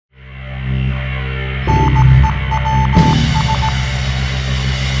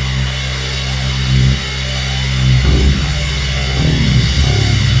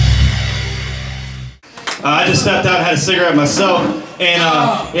I just stepped out and had a cigarette myself, and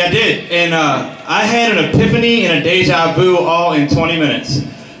yeah, I did. And I had an epiphany and a deja vu all in 20 minutes.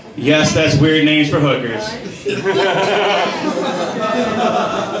 Yes, that's weird names for hookers.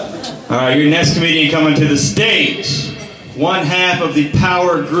 All right, your next comedian coming to the stage. One half of the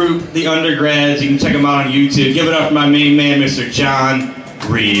power group, the Undergrads. You can check them out on YouTube. Give it up for my main man, Mr. John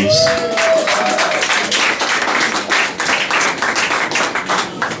Reeves.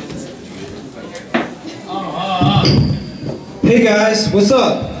 Hey guys, what's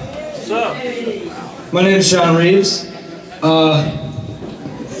up? What's up? My name is John Reeves.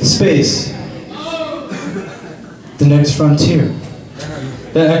 Space. The next frontier.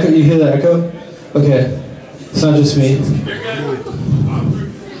 That echo, you hear that echo? Okay. It's not just me.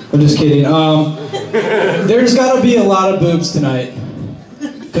 I'm just kidding. There's gotta be a lot of boobs tonight.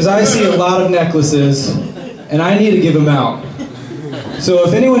 Because I see a lot of necklaces, and I need to give them out. So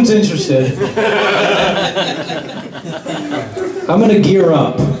if anyone's interested, I'm gonna gear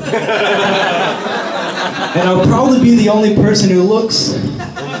up. And I'll probably be the only person who looks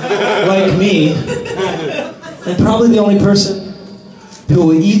like me, and probably the only person who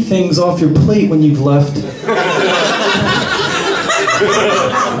will eat things off your plate when you've left.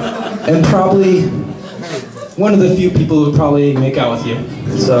 And probably one of the few people who would probably make out with you.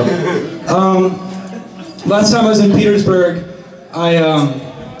 So, last time I was in Petersburg, I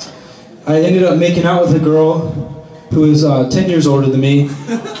ended up making out with a girl who was 10 years older than me,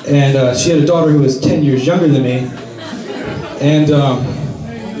 and she had a daughter who was 10 years younger than me. And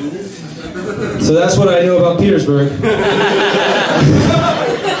so that's what I know about Petersburg.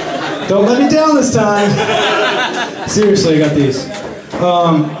 Don't let me down this time. Seriously, I got these.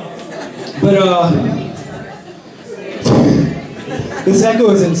 This echo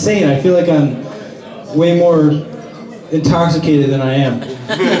is insane. I feel like I'm way more intoxicated than I am.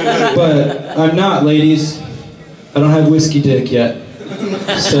 But I'm not, ladies. I don't have whiskey dick yet.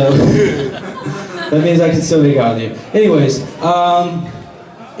 So that means I can still make out with you. Anyways,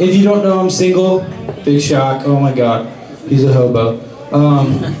 if you don't know, I'm single. Big shock. Oh my god. He's a hobo.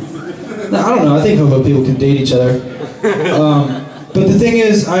 I don't know. I think hobo people can date each other. But the thing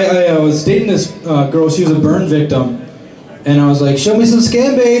is, I was dating this girl. She was a burn victim. And I was like, show me some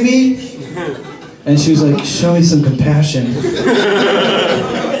skin, baby. And she was like, show me some compassion.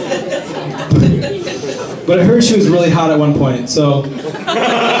 But I heard she was really hot at one point, so...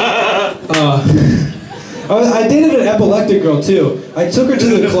 I dated an epileptic girl, too. I took her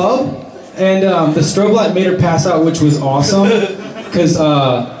to the club, and the strobe light made her pass out, which was awesome, because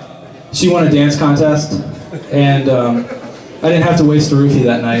she won a dance contest, and I didn't have to waste a roofie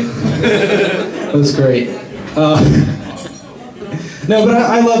that night. It was great. No, but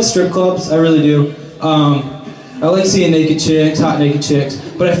I love strip clubs, I really do. I like seeing naked chicks, hot naked chicks,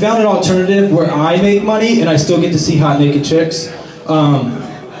 but I found an alternative where I make money and I still get to see hot naked chicks.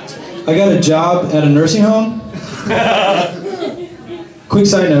 I got a job at a nursing home. Quick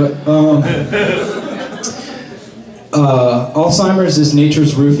side note, Alzheimer's is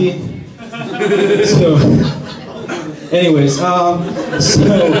nature's roofie. So, anyways, so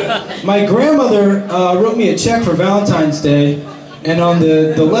my grandmother wrote me a check for Valentine's Day, and on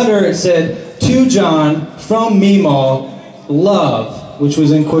the letter it said, to John, from Meemaw, love, which was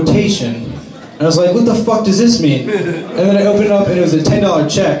in quotation. And I was like, what the fuck does this mean? And then I opened it up and it was a $10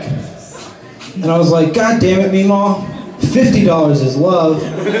 check. And I was like, god damn it, Meemaw, $50 is love.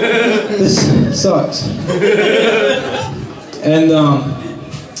 This sucks. And,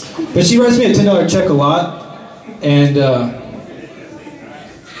 but she writes me a $10 check a lot, and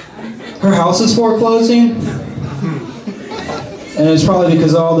her house is foreclosing. And it's probably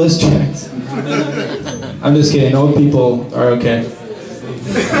because of all those checks. I'm just kidding, old people are okay.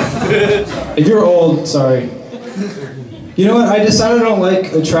 If you're old, sorry. You know what, I decided I don't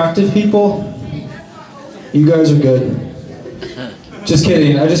like attractive people. You guys are good. Just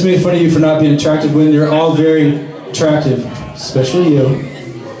kidding, I just made fun of you for not being attractive when you're all very attractive. Especially you.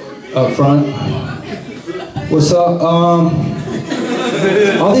 Up front. What's up?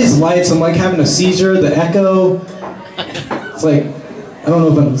 All these lights, I'm like having a seizure, the echo. It's like, I don't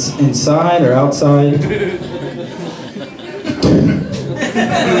know if I'm inside or outside.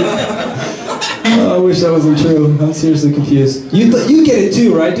 Oh, I wish that wasn't true. I'm seriously confused. You get it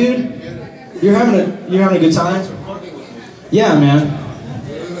too, right, dude? You're having a good time? Yeah, man.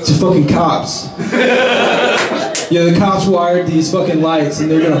 It's the fucking cops. Yeah, the cops wired these fucking lights,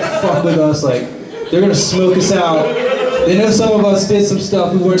 and they're gonna fuck with us. Like, they're gonna smoke us out. They know some of us did some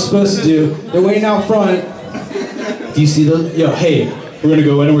stuff we weren't supposed to do. They're waiting out front. Do you see those? Yo, hey, we're gonna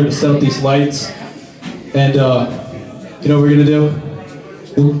go in and we're gonna set up these lights, and you know what we're gonna do?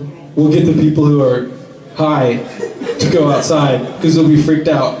 We'll get the people who are high to go outside because they'll be freaked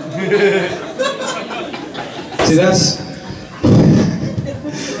out. See, that's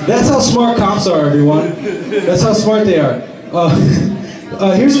how smart cops are, everyone. That's how smart they are.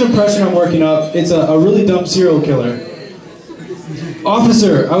 Here's an impression I'm working up. It's a really dumb serial killer.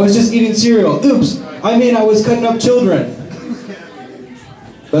 Officer, I was just eating cereal. Oops, I mean I was cutting up children.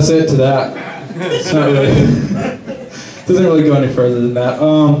 That's it to that. It's not really, doesn't really go any further than that.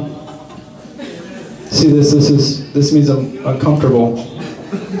 See, this means I'm uncomfortable.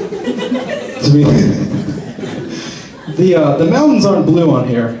 The mountains aren't blue on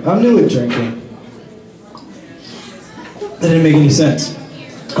here. I'm new at drinking. That didn't make any sense.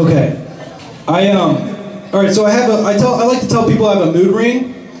 Okay, all right. So I like to tell people I have a mood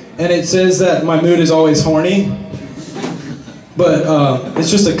ring, and it says that my mood is always horny, but it's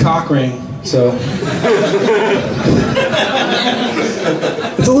just a cock ring, so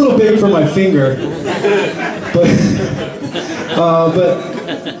it's a little big for my finger. But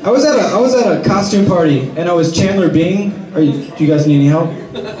I was at a costume party, and I was Chandler Bing. Do you guys need any help?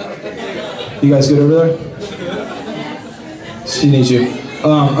 You guys good over there? She needs you.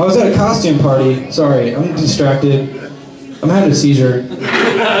 I was at a costume party. Sorry, I'm distracted. I'm having a seizure.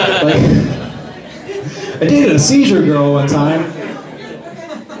 Like, I dated a seizure girl one time,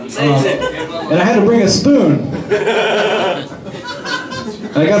 and I had to bring a spoon.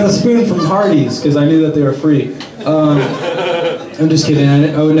 I got the spoon from Hardee's because I knew that they were free. I'm just kidding.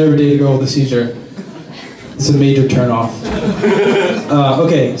 I would never date a girl with a seizure. It's a major turnoff.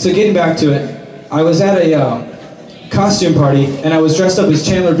 Okay, so getting back to it, I was at a costume party, and I was dressed up as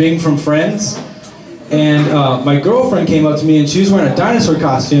Chandler Bing from Friends, and my girlfriend came up to me, and she was wearing a dinosaur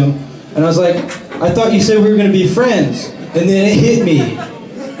costume, and I was like, I thought you said we were going to be friends, and then it hit me.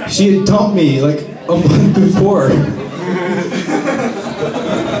 She had dumped me like a month before.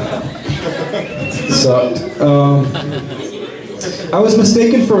 Sucked. I was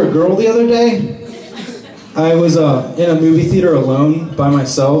mistaken for a girl the other day. I was in a movie theater alone by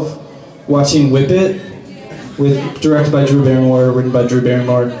myself, watching Whip It, directed by Drew Barrymore, written by Drew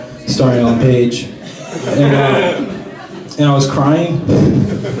Barrymore, starring Ellen Page, and I was crying.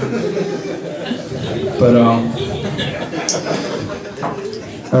 But all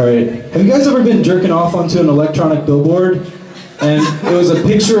right. Have you guys ever been jerking off onto an electronic billboard, and it was a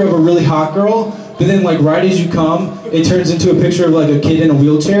picture of a really hot girl, but then like right as you come, it turns into a picture of like a kid in a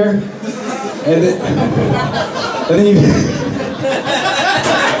wheelchair, and then you.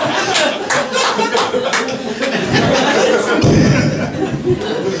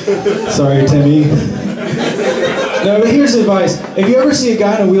 Sorry, Timmy. No, but here's advice. If you ever see a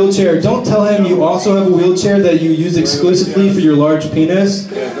guy in a wheelchair, don't tell him you also have a wheelchair that you use exclusively for your large penis.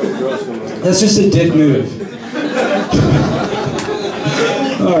 That's just a dick move.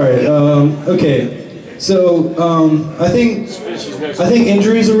 Alright, okay. So, I think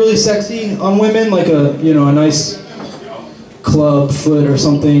injuries are really sexy on women, like a nice club foot or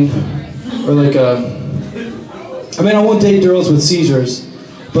something. Or like I won't date girls with seizures.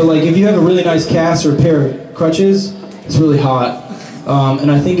 But like, if you have a really nice cast or a pair of crutches, it's really hot.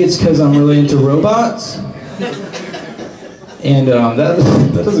 And I think it's because I'm really into robots. And that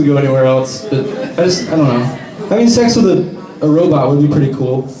doesn't go anywhere else. But I don't know. Having sex with a robot would be pretty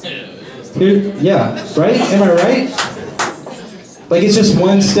cool. Yeah, right? Am I right? Like, it's just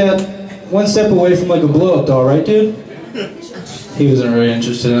one step away from like a blow-up doll, right, dude? He wasn't really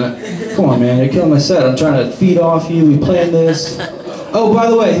interested in it. Come on, man, you're killing my set. I'm trying to feed off you. We planned this. Oh, by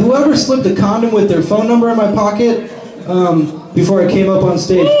the way, whoever slipped a condom with their phone number in my pocket before I came up on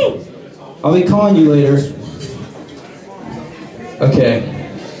stage, I'll be calling you later. Okay.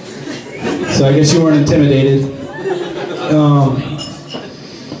 So I guess you weren't intimidated.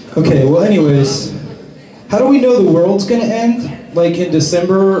 Okay, well anyways, how do we know the world's gonna end? Like in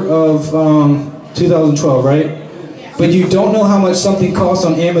December of 2012, right? But you don't know how much something costs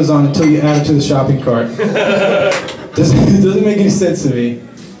on Amazon until you add it to the shopping cart. Doesn't make any sense to me.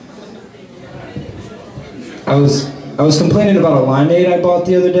 I was complaining about a limeade I bought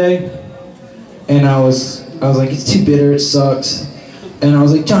the other day, and I was like, it's too bitter, it sucks. And I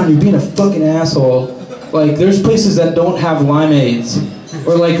was like, John, you're being a fucking asshole. Like, there's places that don't have limeades,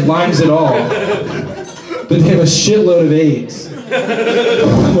 or like limes at all, but they have a shitload of AIDS.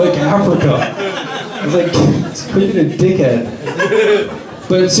 Like Africa. I was like, it's freaking a dickhead.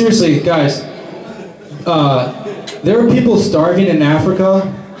 But seriously, guys, there are people starving in Africa,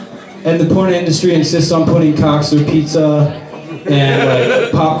 and the porn industry insists on putting cocks through pizza and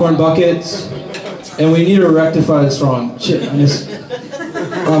like popcorn buckets, and we need to rectify this wrong. Shit, I missed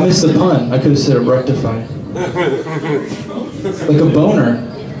the pun. I could have said rectify. Like a boner.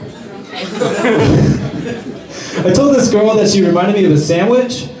 I told this girl that she reminded me of a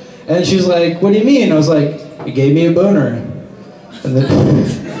sandwich, and she was like, "What do you mean?" I was like, "It gave me a boner." And then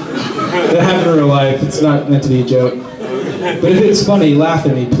that happened in real life. It's not meant to be a joke. But if it's funny, laugh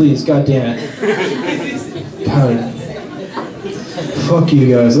at me, please. God damn it. God. Fuck you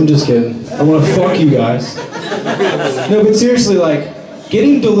guys. I'm just kidding. I want to fuck you guys. No, but seriously, like,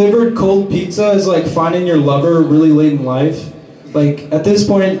 getting delivered cold pizza is like finding your lover really late in life. Like, at this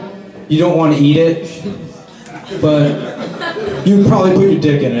point, you don't want to eat it, but you'd probably put your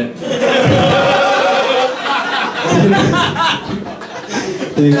dick in it.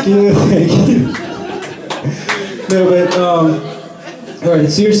 Thank you, thank you. No, but, alright,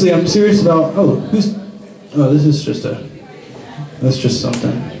 seriously, I'm serious about, that's just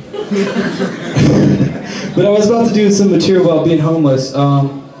something. But I was about to do some material about being homeless.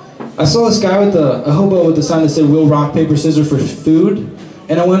 I saw this guy with a hobo with a sign that said "Will rock paper scissors for food,"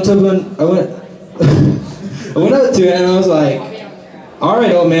 and I went up to it and I was like, "All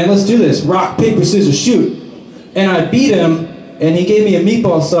right, old man, let's do this. Rock paper scissors shoot." And I beat him, and he gave me a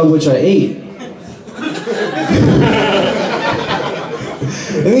meatball sub, which I ate.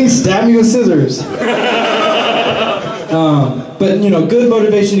 And then he stabbed me with scissors. But you know, good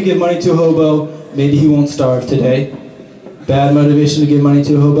motivation to give money to a hobo. Maybe he won't starve today. Bad motivation to give money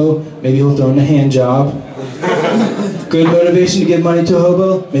to a hobo. Maybe he'll throw in a hand job. Good motivation to give money to a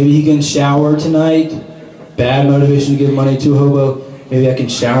hobo. Maybe he can shower tonight. Bad motivation to give money to a hobo. Maybe I can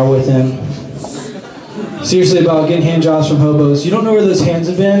shower with him. Seriously, about getting hand jobs from hobos. You don't know where those hands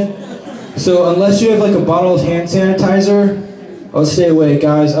have been. So unless you have like a bottle of hand sanitizer, I'll stay away,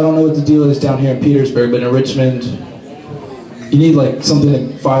 guys. I don't know what the deal is down here in Petersburg, but in Richmond, you need like something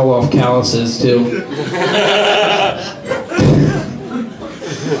to file off calluses too.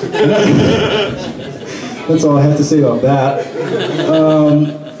 That's all I have to say about that.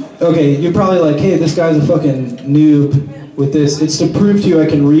 Okay, you're probably like, hey, this guy's a fucking noob with this. It's to prove to you I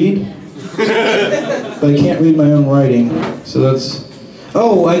can read, but I can't read my own writing. So that's...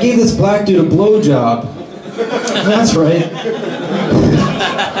 Oh, I gave this black dude a blowjob. That's right.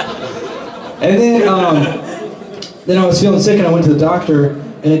 And then I was feeling sick and I went to the doctor,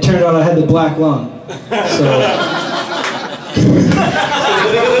 and it turned out I had the black lung. So...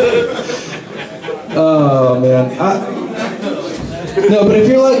 Oh man. No, but if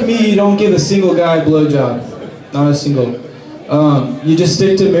you're like me, you don't give a single guy a blowjob. Not a single. You just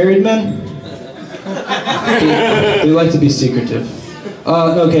stick to married men? They like to be secretive.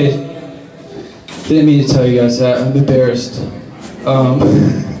 Okay. Didn't mean to tell you guys that. I'm embarrassed.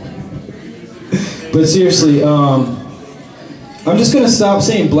 But seriously, I'm just gonna stop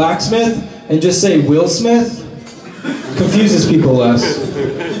saying blacksmith and just say Will Smith. Confuses people less.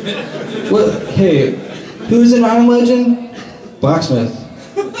 What? Hey, who's an Iron Legend? Blacksmith.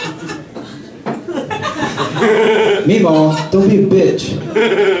 Meemaw, don't be a bitch.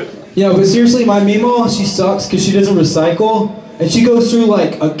 Yeah, but seriously, my Meemaw, she sucks because she doesn't recycle, and she goes through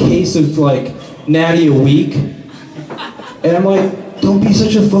like a case of like Natty a week, and I'm like, don't be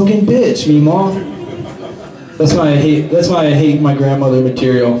such a fucking bitch, Meemaw. That's why I hate my grandmother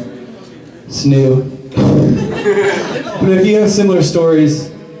material. It's new. But if you have similar stories,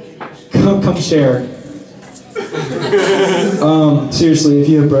 come share. Seriously, if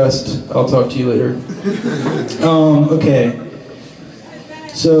you have breast, I'll talk to you later. Okay.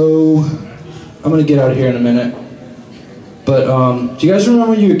 So, I'm gonna get out of here in a minute. But, do you guys remember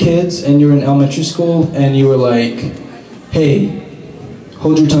when you were kids and you were in elementary school and you were like, hey,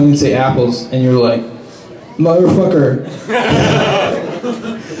 hold your tongue and say apples, and you were like, motherfucker.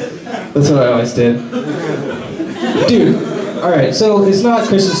 That's what I always did. Dude, alright, so it's not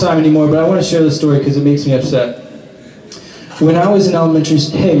Christmas time anymore, but I want to share the story because it makes me upset. When I was in elementary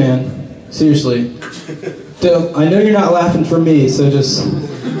school, hey man, seriously. I know you're not laughing for me, so I'm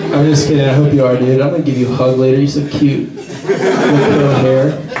just kidding, I hope you are, dude. I'm going to give you a hug later, you're so cute. With curly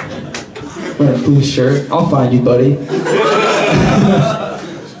hair, wearing a blue shirt. I'll find you, buddy.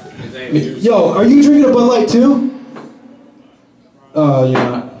 Yo, are you drinking a Bud Light too? Oh, you're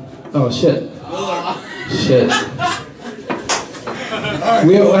not. Oh, shit. Shit.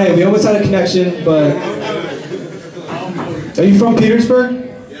 We almost had a connection, but... Are you from Petersburg?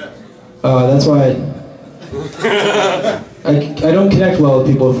 Yeah. That's why I don't connect well with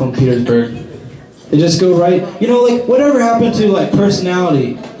people from Petersburg. They just go right... You know, like, whatever happened to, like,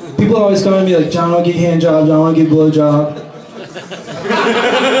 personality? People always come to me like, John, I want to give you a hand job, John, I want to give you a blow job.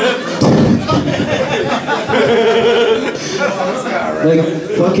 Like,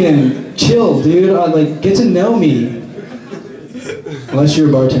 fucking chill, dude. Like, get to know me. Unless you're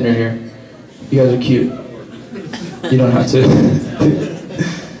a bartender here. You guys are cute. You don't have to.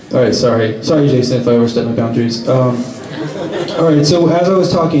 Alright, sorry, Jason, if I overstepped my boundaries. Alright, so as I was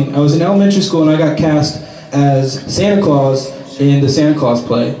talking, I was in elementary school and I got cast as Santa Claus in the Santa Claus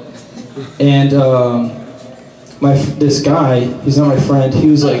play. And this guy, he's not my friend, he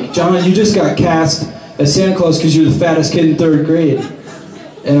was like, John, you just got cast as Santa Claus because you're the fattest kid in 3rd grade.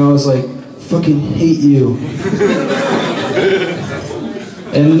 And I was like, fucking hate you.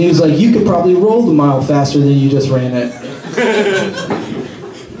 And he was like, you could probably roll the mile faster than you just ran it.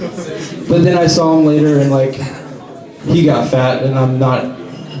 But then I saw him later and like, he got fat and I'm not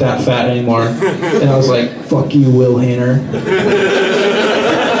that fat anymore. And I was like, fuck you, Will Hanner.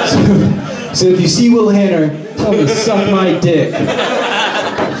 So if you see Will Hanner, tell him to suck my dick.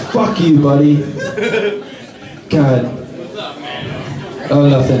 Fuck you, buddy. God. Oh,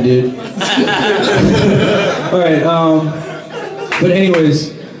 nothing, dude. Alright, but anyways,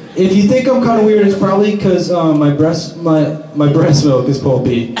 if you think I'm kind of weird, it's probably because my breast milk is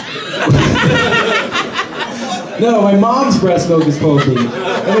pulpy. No, my mom's breast milk is pulpy.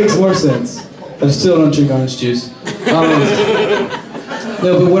 That makes more sense. I still don't drink orange juice.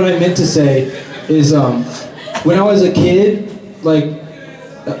 No, but what I meant to say is when I was a kid, like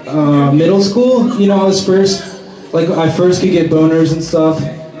middle school, you know, I first could get boners and stuff,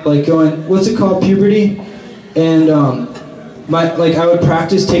 like going, what's it called, puberty? And I would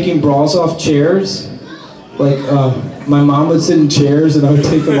practice taking bras off chairs. Like my mom would sit in chairs and I would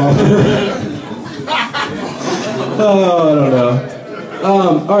take them off her. Oh, I don't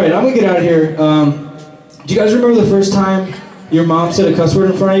know. All right, I'm gonna get out of here. Do you guys remember the first time your mom said a cuss word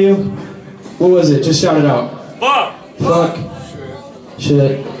in front of you? What was it? Just shout it out. Fuck. Fuck.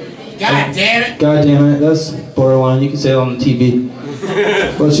 Shit. God damn it. God damn it. That's borderline. You can say it on the TV.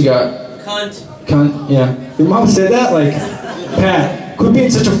 What else you got? Cunt. Cunt. Yeah. Your mom said that? Like, Pat, quit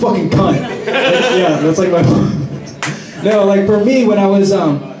being such a fucking cunt. Yeah, that's like my mom. No, like for me, when I was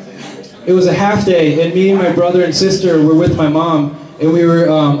it was a half day, and me and my brother and sister were with my mom, and we were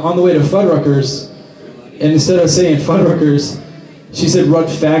on the way to Fuddruckers, and instead of saying Fuddruckers, she said rut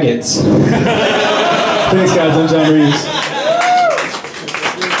faggots. Thanks guys, I'm John Reeves.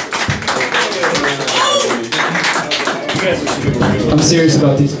 I'm serious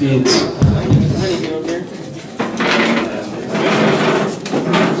about these beats.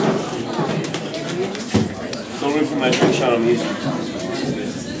 No room for my drink shot on music.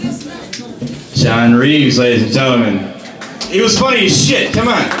 John Reeves, ladies and gentlemen. He was funny as shit. Come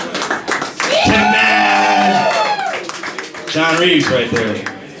on. John Reeves right there.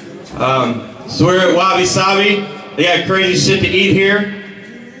 So we're at Wabi Sabi. They got crazy shit to eat here.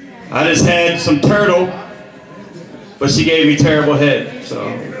 I just had some turtle, but she gave me terrible head. So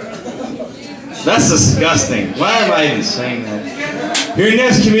that's disgusting. Why am I even saying that? Your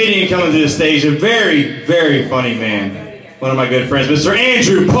next comedian coming to the stage, a very, very funny man. One of my good friends, Mr.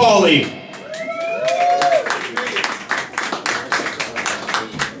 Andrew Pauley.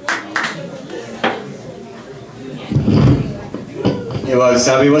 Hey, well,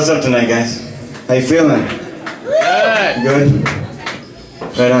 Sabi, what's up tonight, guys? How you feeling? Good. Good?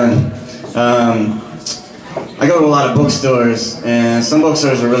 Right on. I go to a lot of bookstores, and some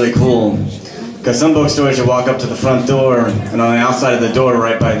bookstores are really cool. Because some bookstores, you walk up to the front door, and on the outside of the door,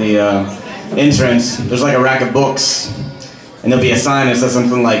 right by the entrance, there's like a rack of books. And there'll be a sign that says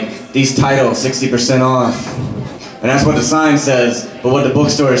something like, these titles, 60% off. And that's what the sign says, but what the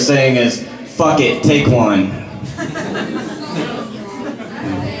bookstore is saying is, fuck it, take one.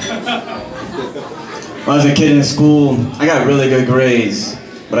 When I was a kid in school, I got really good grades,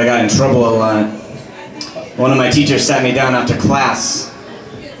 but I got in trouble a lot. One of my teachers sat me down after class,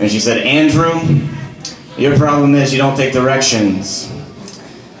 and she said, Andrew, your problem is you don't take directions.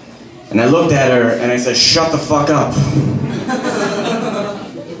 And I looked at her, and I said, shut the fuck up.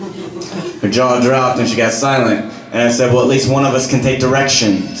 Her jaw dropped, and she got silent. And I said, well, at least one of us can take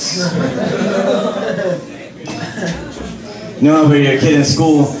directions. You know, when you're a kid in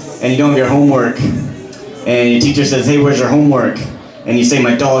school, and you don't have your homework, and your teacher says, hey, where's your homework? And you say,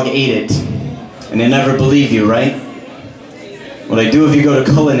 my dog ate it. And they never believe you, right? Well, they do if you go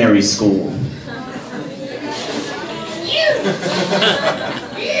to culinary school.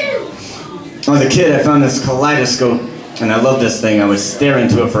 When I was a kid, I found this kaleidoscope, and I loved this thing. I was staring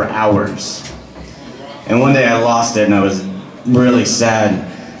into it for hours. And one day I lost it, and I was really sad.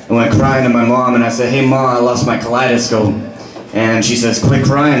 I went crying to my mom, and I said, hey, Mom, I lost my kaleidoscope. And she says, quit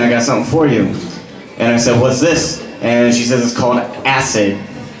crying, I got something for you. And I said, what's this? And she says, it's called acid.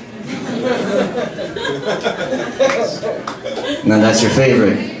 Now that's your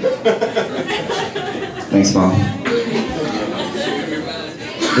favorite. Thanks, Mom.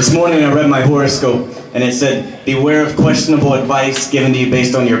 This morning I read my horoscope, and it said, "Beware of questionable advice given to you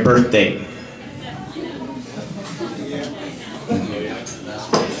based on your birthday."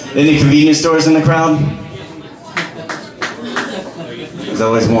 Any convenience stores in the crowd? There's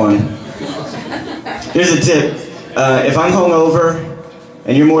always one. Here's a tip. If I'm hungover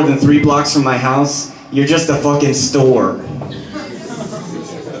and you're more than 3 blocks from my house, you're just a fucking store.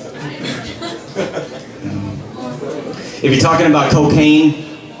 If you're talking about cocaine,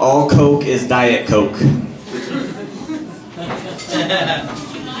 all Coke is Diet Coke.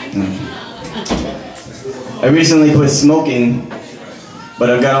 I recently quit smoking, but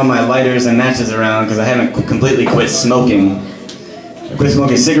I've got all my lighters and matches around because I haven't completely quit smoking. I quit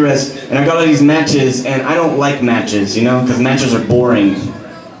smoking cigarettes, and I've got all these matches, and I don't like matches, you know, because matches are boring.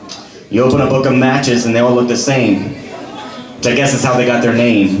 You open a book of matches, and they all look the same, which I guess is how they got their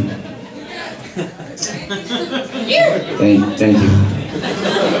name. Thank you.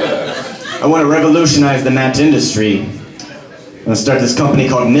 I want to revolutionize the match industry. I'm going to start this company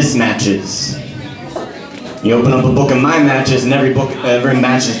called Mismatches. You open up a book of my matches, and every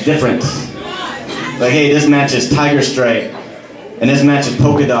match is different. Like, hey, this match is Tiger Stripe, and this match is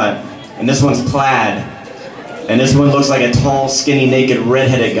Polka Dot, and this one's Plaid, and this one looks like a tall, skinny, naked,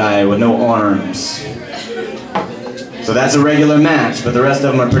 redheaded guy with no arms. So that's a regular match, but the rest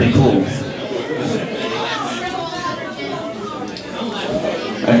of them are pretty cool.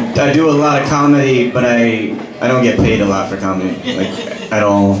 I do a lot of comedy, but I don't get paid a lot for comedy, like, at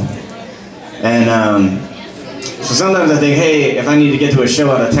all. And so sometimes I think, hey, if I need to get to a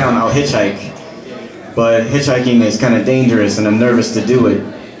show out of town, I'll hitchhike. But hitchhiking is kind of dangerous, and I'm nervous to do it.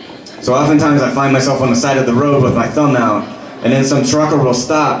 So oftentimes I find myself on the side of the road with my thumb out, and then some trucker will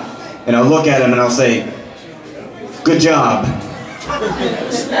stop, and I'll look at him and I'll say, "Good job."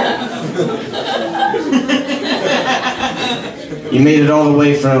 You made it all the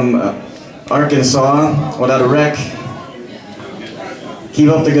way from Arkansas without a wreck. Keep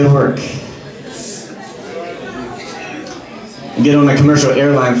up the good work. You get on a commercial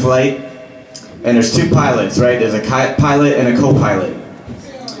airline flight, and there's 2 pilots, right? There's a pilot and a co-pilot.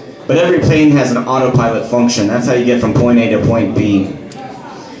 But every plane has an autopilot function. That's how you get from point A to point B.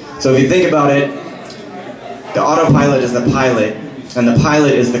 So if you think about it, the autopilot is the pilot, and the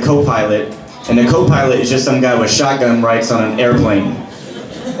pilot is the co-pilot, and the co-pilot is just some guy with shotgun rights on an airplane.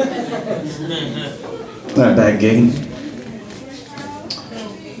 Not a bad gig.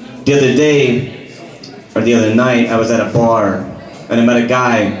 The other day, or the other night, I was at a bar, and I met a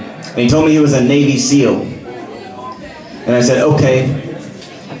guy, and he told me he was a Navy SEAL. And I said, okay.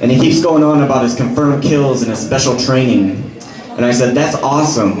 And he keeps going on about his confirmed kills and his special training. And I said, that's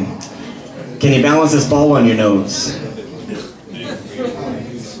awesome. Can you balance this ball on your nose?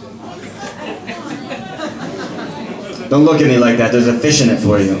 Don't look at me like that, there's a fish in it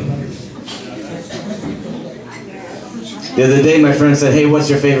for you. The other day my friend said, hey, what's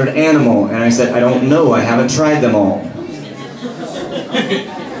your favorite animal? And I said, I don't know, I haven't tried them all.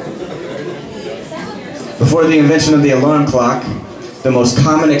 Before the invention of the alarm clock, the most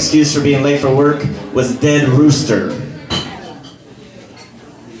common excuse for being late for work was dead rooster.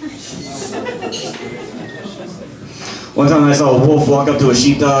 One time I saw a wolf walk up to a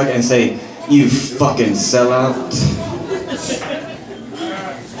sheepdog and say, you fucking sellout.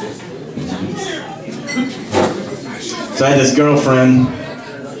 So I had this girlfriend,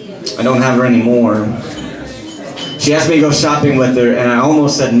 I don't have her anymore. She asked me to go shopping with her, and I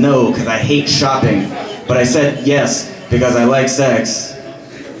almost said no because I hate shopping. But I said yes because I like sex.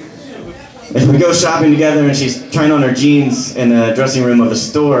 And we go shopping together, and she's trying on her jeans in the dressing room of a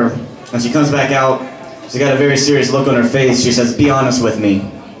store, and she comes back out. She's got a very serious look on her face. She says, be honest with me.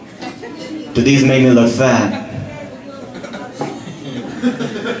 Do these make me look fat?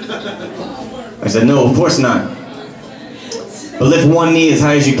 I said, no, of course not. But lift one knee as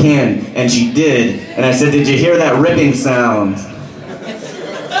high as you can. And she did. And I said, did you hear that ripping sound?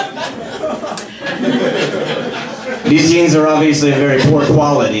 These jeans are obviously of very poor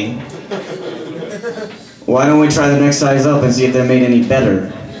quality. Why don't we try the next size up and see if they're made any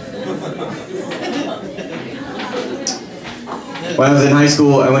better? When I was in high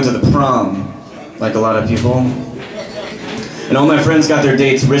school, I went to the prom, like a lot of people. And all my friends got their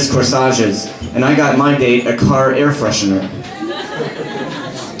dates wrist corsages, and I got my date a car air freshener.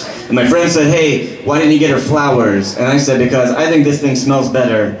 And my friend said, hey, why didn't you get her flowers? And I said, because I think this thing smells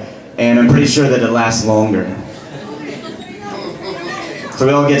better, and I'm pretty sure that it lasts longer. So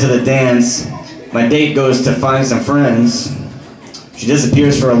we all get to the dance. My date goes to find some friends. She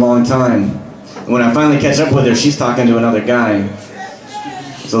disappears for a long time. And when I finally catch up with her, she's talking to another guy.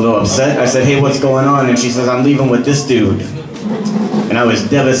 She's a little upset. I said, hey, what's going on? And she says, I'm leaving with this dude. and I was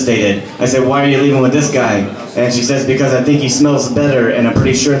devastated. I said, why are you leaving with this guy? And she says, because I think he smells better, and I'm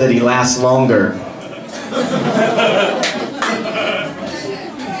pretty sure that he lasts longer.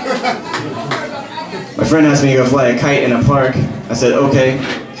 My friend asked me to go fly a kite in a park. I said, okay.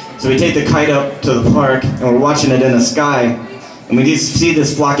 So we take the kite up to the park, and we're watching it in the sky, and we see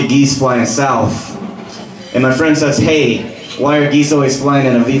this flock of geese flying south. And my friend says, hey, why are geese always flying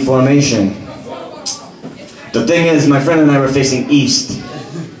in a V formation? The thing is, my friend and I were facing east.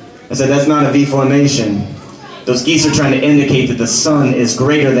 I said, that's not a V formation. Those geese are trying to indicate that the sun is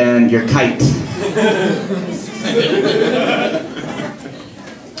greater than your kite.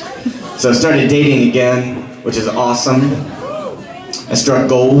 So I started dating again, which is awesome. I struck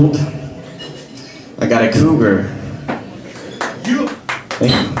gold. I got a cougar.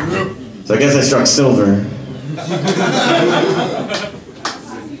 Thank you. So I guess I struck silver.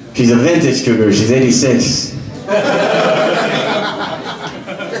 She's a vintage cougar. She's 86.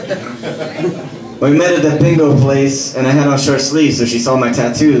 We met at the bingo place, and I had on short sleeves, so she saw my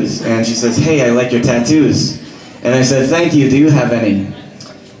tattoos, and she says, hey, I like your tattoos. And I said, thank you, do you have any?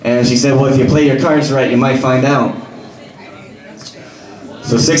 And she said, well, if you play your cards right, you might find out.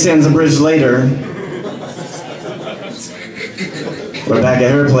 So 6 hands of bridge later, we're back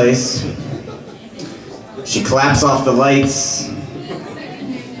at her place. She claps off the lights,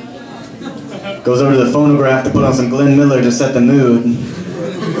 goes over to the phonograph to put on some Glenn Miller to set the mood.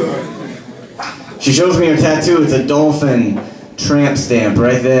 She shows me her tattoo. It's a dolphin tramp stamp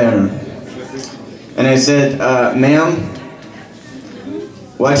right there. And I said, ma'am,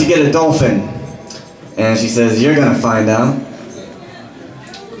 why'd you get a dolphin? And she says, you're gonna find out.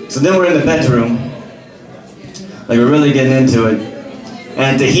 So then we're in the bedroom, like we're really getting into it. And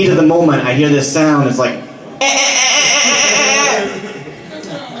at the heat of the moment, I hear this sound. It's like,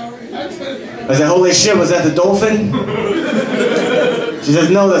 I said, holy shit, was that the dolphin? She says,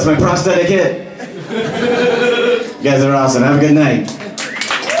 no, that's my prosthetic hip. You guys are awesome. Have a good night.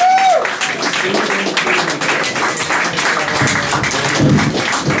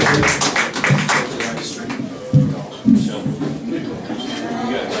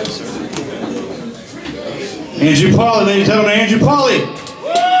 Andrew Pauley, ladies and gentlemen, Andrew Pauley.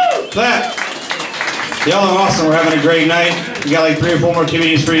 Clap. Y'all are awesome. We're having a great night. We got like 3 or 4 more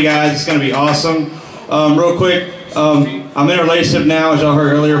comedians for you guys. It's going to be awesome. Real quick, I'm in a relationship now, as y'all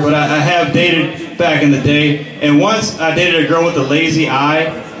heard earlier, but I have dated back in the day. And once I dated a girl with a lazy eye,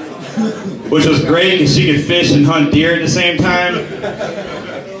 which was great because she could fish and hunt deer at the same time.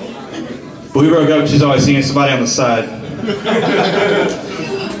 But we broke up. She's always seeing somebody on the side.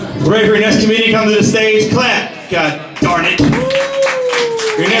 Ready for your next comedian? Come to the stage. Clap. God darn it.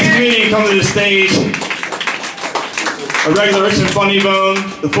 Your next comedian come to the stage. A regular Rich and Funny Bone,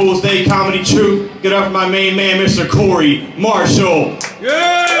 the Fool's Day Comedy Troupe. Get up for my main man, Mr. Corey Marshall.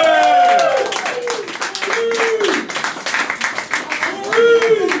 Yeah!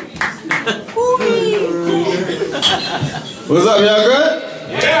 What's up, y'all good?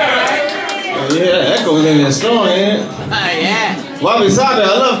 Yeah! Oh, yeah, that echo's in there strong, ain't it? Yeah. Bobby Sabi, I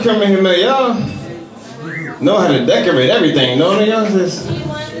love coming here, man. Y'all know how to decorate everything, don't they? Y'all just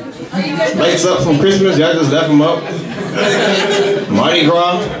lights up from Christmas, y'all just left them up. Mardi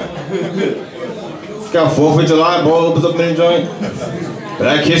Gras. Got 4th of July, ball opens up in the joint.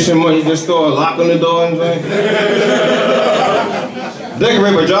 That kitchen money, you just throw a lock on the door and joint.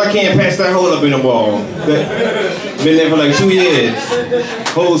 Decorate, but y'all can't patch that hole up in the wall. Been there for like 2 years.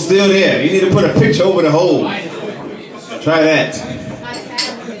 Hole's still there. You need to put a picture over the hole. Try that.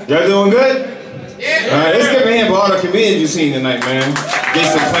 Y'all doing good? Yeah. All right, let's give a hand for all the comedians you've seen tonight, man.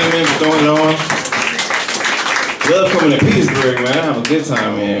 Jason Klingman for throwing it on. Love coming to Petersburg, man. I have a good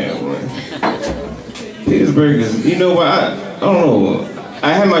time here. Petersburg is, you know what? I don't know.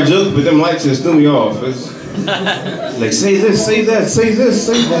 I had my jokes, but them lights just threw me off. It's like, say this, say that, say this,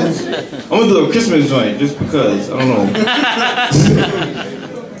 say that. I'm gonna do a Christmas joint just because. I don't know.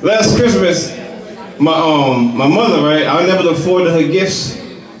 Last Christmas, my mother, right? I never look forward to her gifts.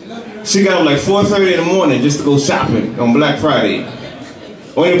 She got up like 4:30 in the morning just to go shopping on Black Friday.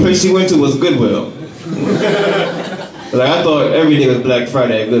 Only place she went to was Goodwill. Like I thought every day was Black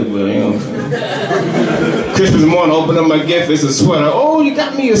Friday at Goodwill, you know. Christmas morning, open up my gift, it's a sweater. Oh, you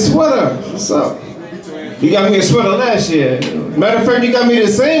got me a sweater. What's up? You got me a sweater last year. Matter of fact, you got me the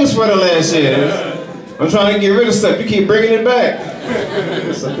same sweater last year. I'm trying to get rid of stuff. You keep bringing it back.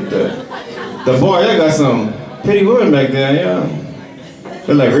 The bar, y'all got some pretty women back there, yeah.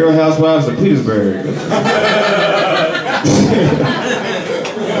 They're like Real Housewives of Petersburg.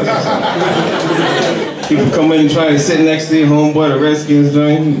 People come in and try to sit next to your homeboy, the Redskins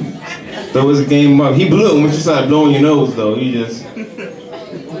joint. Throw his game up. He blew. Once you started blowing your nose, though, you just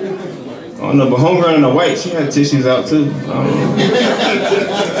don't know, but homegirl in the white, she had tissues out too. I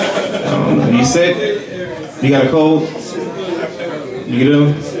don't know. You sick? You got a cold? You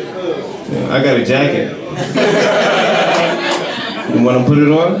do? Yeah, I got a jacket. You want to put it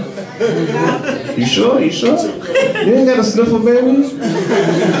on? You sure? You sure? You ain't got a sniffle, baby?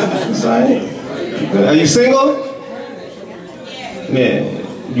 It's alright. Are you single? Yeah.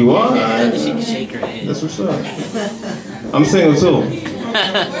 You are? She can shake her head. That's what's up. I'm single too.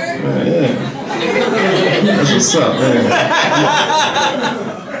 Yeah. That's what's up, man.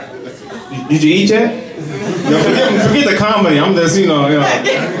 Did you eat yet? No, forget the comedy. I'm just, you know.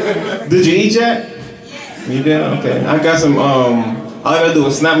 Did you eat yet? You did? Okay. I got some, all I gotta do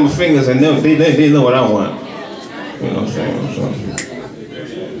is snap my fingers and they know what I want. You know what I'm saying?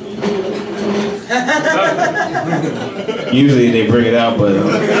 Usually they bring it out, but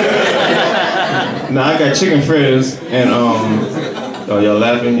I got chicken fritters and oh, y'all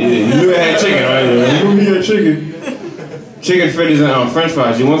laughing? You knew I had chicken, right? You knew you had chicken. Chicken fritters and French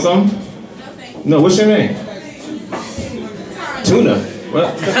fries. You want some? No. What's your name? Tuna.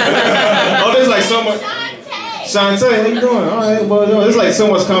 What? Oh, there's like so much. Shantae, how you doing? All right, well, there's like so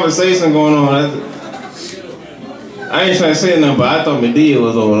much conversation going on. I ain't trying to say nothing, but I thought Medea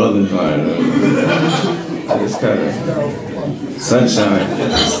was on the other side. It's kind of sunshine.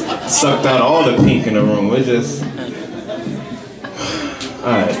 Sucked out all the pink in the room. We're just...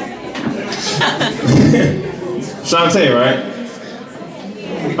 Alright. Shantae, right?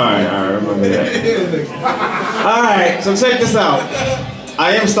 Alright, remember that. Alright, so check this out.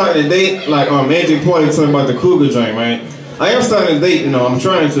 I am starting to date, like Andrew Pauley talking about the cougar joint, right? I am starting to date, you know, I'm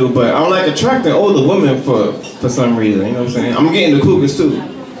trying to, but I'm like attracting older women for some reason, you know what I'm saying? I'm getting the cougars too.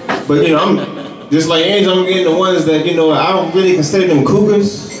 But, you know, I'm just like Angel, I'm getting the ones that, you know, I don't really consider them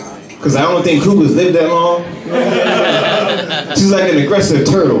cougars, because I don't think cougars live that long. She's like an aggressive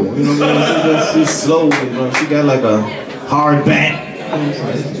turtle, you know what I mean? She's slow, you know, she got like a hard back.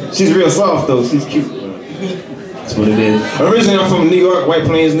 She's real soft though, she's cute. That's what it is. Originally I'm from New York, White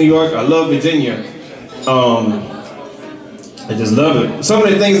Plains, New York. I love Virginia. I just love it. Some of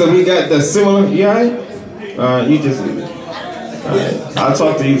the things that we got that's similar, you alright? You just, alright. I'll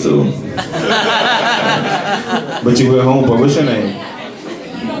talk to you too. But you were home, but what's your name?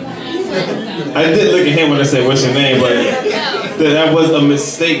 I did look at him when I said, what's your name, but that was a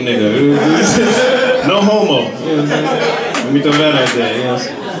mistake, nigga. No homo. Let me throw that out there, yes.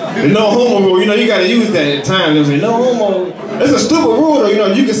 The no homo rule, you know, you gotta use that at times. You say, no homo. It's a stupid rule though, you know,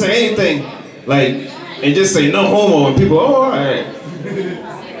 you can say anything, like, and just say no homo, and people, oh, alright.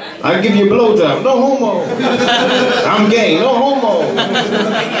 I'll give you a blowjob, no homo. I'm gay, no homo.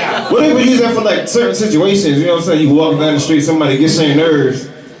 What if we use that for like certain situations, you know what I'm saying? You walk down the street, somebody gets on your nerves,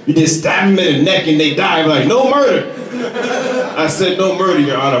 you just stab them in the neck and they die, like, no murder. I said no murder,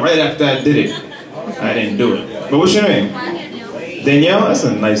 Your Honor, right after I did it. I didn't do it. But what's your name? Danielle? That's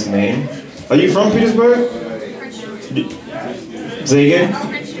a nice name. Are you from Petersburg? Say again?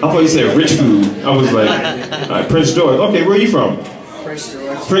 I thought you said rich food. I was like, Prince George. Okay, where are you from?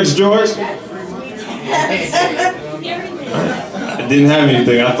 Prince George? I didn't have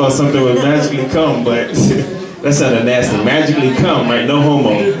anything. I thought something would magically come, but that sounded nasty. Magically come, right? No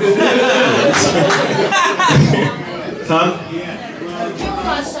homo. Huh?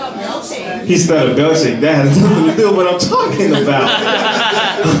 He started belching. That has nothing to do with what I'm talking about.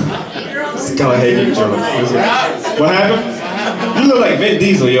 Go ahead, you drunk. What happened? You look like Vin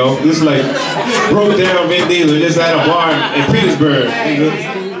Diesel, yo. Just like broke down Vin Diesel just at a bar in Petersburg.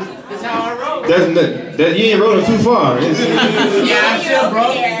 That you ain't rolling too far. Yeah, I'm still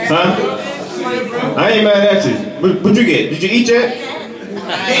broke. Huh? I ain't mad at you. What'd you get? Did you eat yet?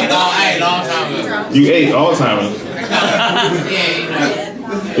 I ate all time ago. You ate all time.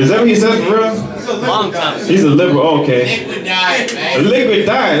 Is that what he said for real? Long time. He's a liberal. Oh, okay. Liquid diet, man. A liquid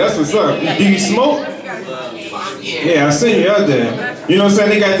diet. That's what's up. Do you smoke? Yeah, I seen you out there. You know what I'm saying?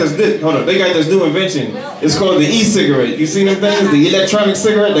 They got this they got this new invention. It's called the e-cigarette. You seen them things? The electronic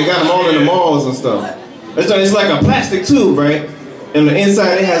cigarette? They got them all in the malls and stuff. It's like a plastic tube, right? And the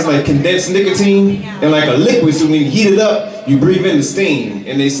inside it has like condensed nicotine and like a liquid, so when you heat it up, you breathe in the steam.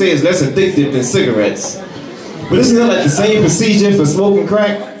 And they say it's less addictive than cigarettes. But isn't that like the same procedure for smoking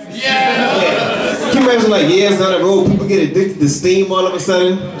crack? Yeah. Can you imagine like years down the road, people get addicted to steam all of a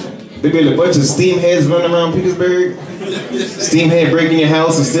sudden? There be a bunch of steam heads running around Petersburg. Steam head breaking your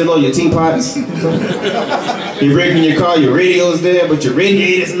house and steal all your teapots. You're breaking your car, your radio's there, but your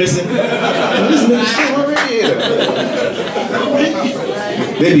radiator's missing. This nigga stole my radiator.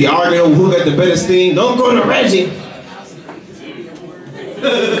 They be arguing over who got the better steam. Don't go to Reggie.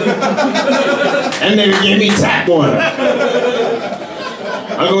 And they gave me tap water.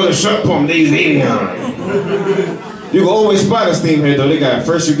 I go to the shop for them, these aliens. You can always spot a steamhead though. They got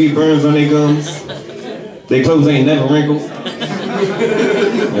first degree burns on their gums. Their clothes ain't never wrinkled.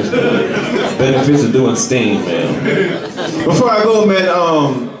 Benefits of doing steam, man. Before I go, man,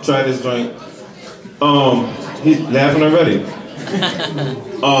 try this joint. He's laughing already.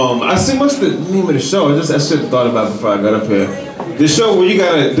 I see what's the name of the show? I should have thought about it before I got up here. The show where you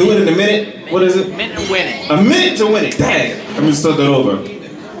gotta do it in a minute. What is it? Minute to win it. A minute to win it. Dang. I'm gonna start that over.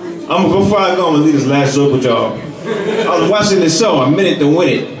 Before I go, I'm gonna leave this last joke with y'all. I was watching this show, A Minute to Win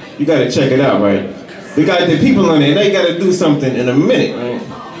It. You gotta check it out, right? They got the people on there, they gotta do something in a minute, right?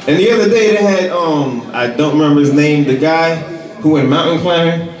 And the other day they had, I don't remember his name, the guy who went mountain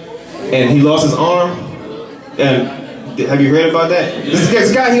climbing and he lost his arm. And have you heard about that?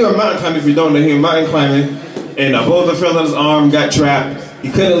 This guy, he went mountain climbing, if you don't know, he went mountain climbing and a boulder fell on his arm, got trapped. He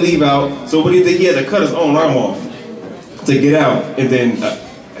couldn't leave out, so what he did, he had to cut his own arm off to get out. And then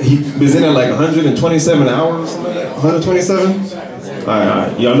he was in there like 127 hours or something like that. 127? All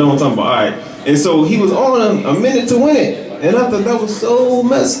right. Y'all know what I'm talking about. All right. And so he was on a minute to win it. And I thought that was so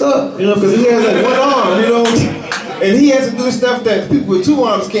messed up, you know, because he has like one arm, you know, and he has to do stuff that people with two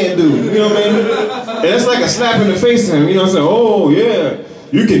arms can't do, you know what I mean? And it's like a slap in the face to him, you know what I'm saying? Oh, yeah,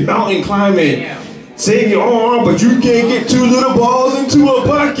 you can mountain climb and save your arm, but you can't get two little balls into a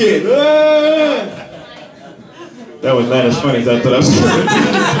bucket. Ah! That was not as funny as I thought I was going to.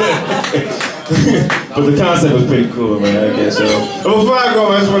 But the concept was pretty cool, man, I guess so. But before I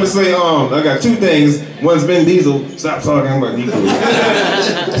go, I just want to say, I got two things. One's Vin Diesel. Stop talking about Diesel.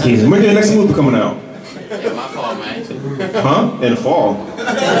 When is the next movie coming out? Yeah, my fault, man. Huh? In the fall.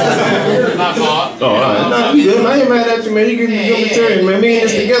 My fault. Oh, all right. No, you good. I ain't mad at you, man. You can get material, man. Me and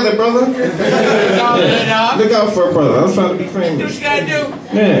this together, brother. Yeah. Look out for a brother. I'm trying to be famous. What you gotta do?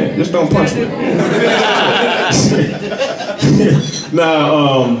 Yeah, just don't punch me.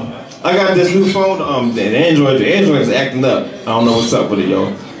 Now, I got this new phone, the Android is acting up. I don't know what's up with it,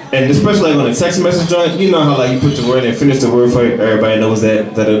 yo. And especially like on a text message joint, you know how like you put the word and finish the word for everybody knows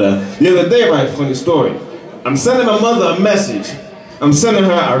that, da-da-da. The other day, right, funny story. I'm sending my mother a message. I'm sending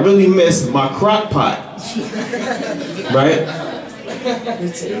her, I really miss my crock pot. Right?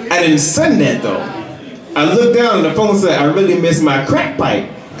 I didn't send that though. I looked down and the phone said, I really miss my crack pipe.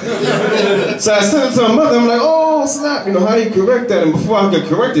 So I sent it to my mother, I'm like, oh snap, you know, how do you correct that? And before I could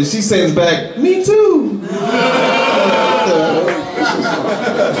correct it, she sends back, me too.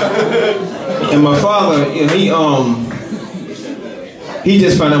 And my father, you know, he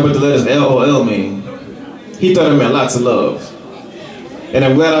just found out what the letters LOL mean. He thought it meant lots of love. And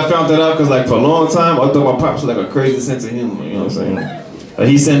I'm glad I found that out because like for a long time, I thought my pops had like a crazy sense of humor, you know what I'm saying?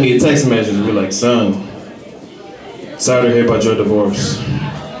 He sent me a text message and be like, son, sorry to hear about your divorce.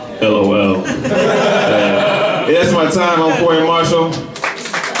 LOL. Yeah, that's my time. I'm Corey Marshall.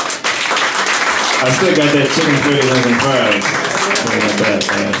 I still got that chicken fingers and fries.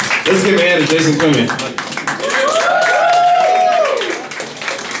 Let's give a hand to Jason Klingman.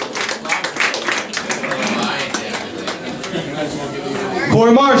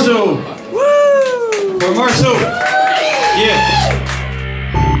 Corey Marshall. Woo! Corey Marshall. Yeah.